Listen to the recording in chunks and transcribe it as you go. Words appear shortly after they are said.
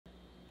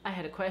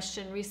had a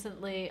question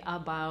recently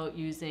about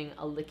using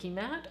a licki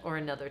mat or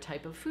another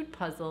type of food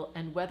puzzle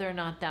and whether or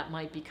not that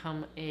might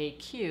become a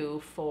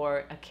cue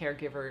for a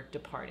caregiver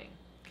departing.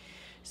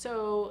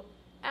 So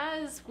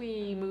as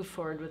we move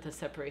forward with the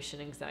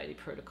separation anxiety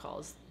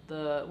protocols,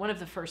 one of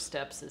the first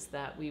steps is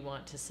that we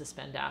want to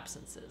suspend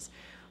absences.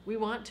 We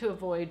want to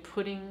avoid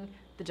putting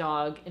the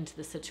dog into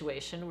the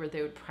situation where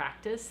they would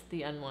practice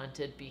the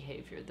unwanted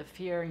behavior, the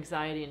fear,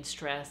 anxiety, and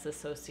stress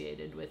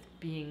associated with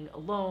being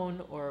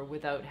alone or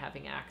without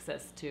having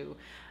access to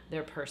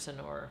their person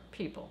or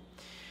people.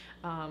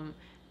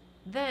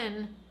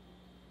 Then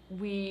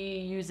we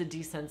use a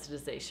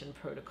desensitization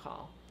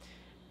protocol.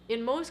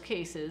 In most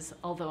cases,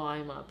 although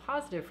I'm a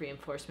positive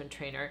reinforcement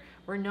trainer,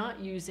 we're not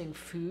using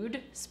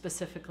food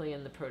specifically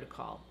in the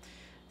protocol.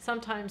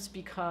 Sometimes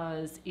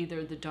because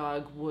either the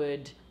dog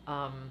would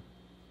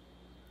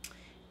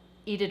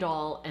eat it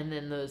all and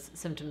then those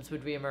symptoms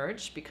would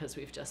reemerge because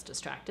we've just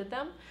distracted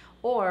them,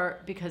 or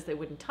because they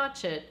wouldn't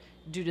touch it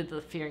due to the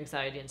fear,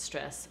 anxiety, and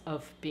stress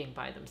of being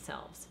by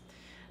themselves.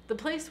 The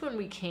place when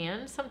we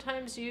can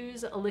sometimes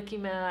use a licki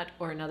mat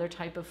or another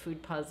type of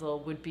food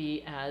puzzle would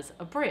be as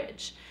a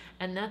bridge.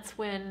 And that's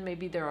when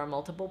maybe there are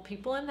multiple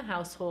people in the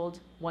household,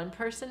 one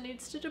person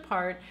needs to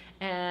depart,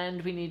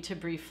 and we need to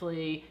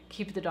briefly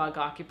keep the dog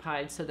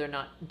occupied so they're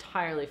not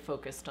entirely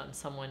focused on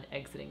someone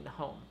exiting the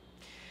home.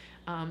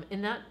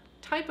 In that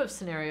type of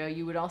scenario,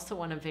 you would also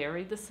want to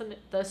vary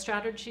the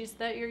strategies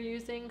that you're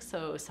using.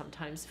 So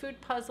sometimes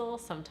food puzzle,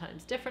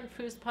 sometimes different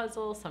food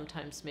puzzle,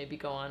 sometimes maybe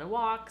go on a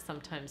walk,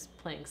 sometimes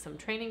playing some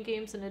training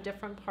games in a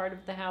different part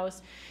of the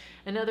house.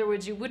 In other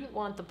words, you wouldn't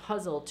want the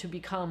puzzle to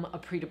become a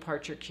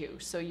pre-departure cue.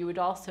 So you would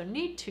also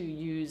need to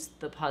use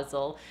the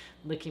puzzle,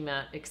 licki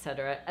mat,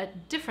 etc.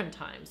 at different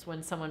times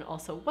when someone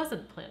also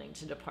wasn't planning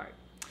to depart.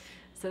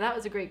 So that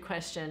was a great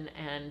question,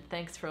 and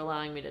thanks for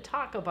allowing me to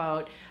talk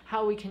about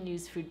how we can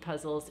use food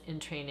puzzles in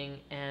training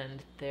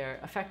and their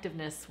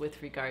effectiveness with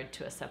regard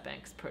to a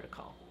SEPANCS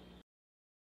protocol.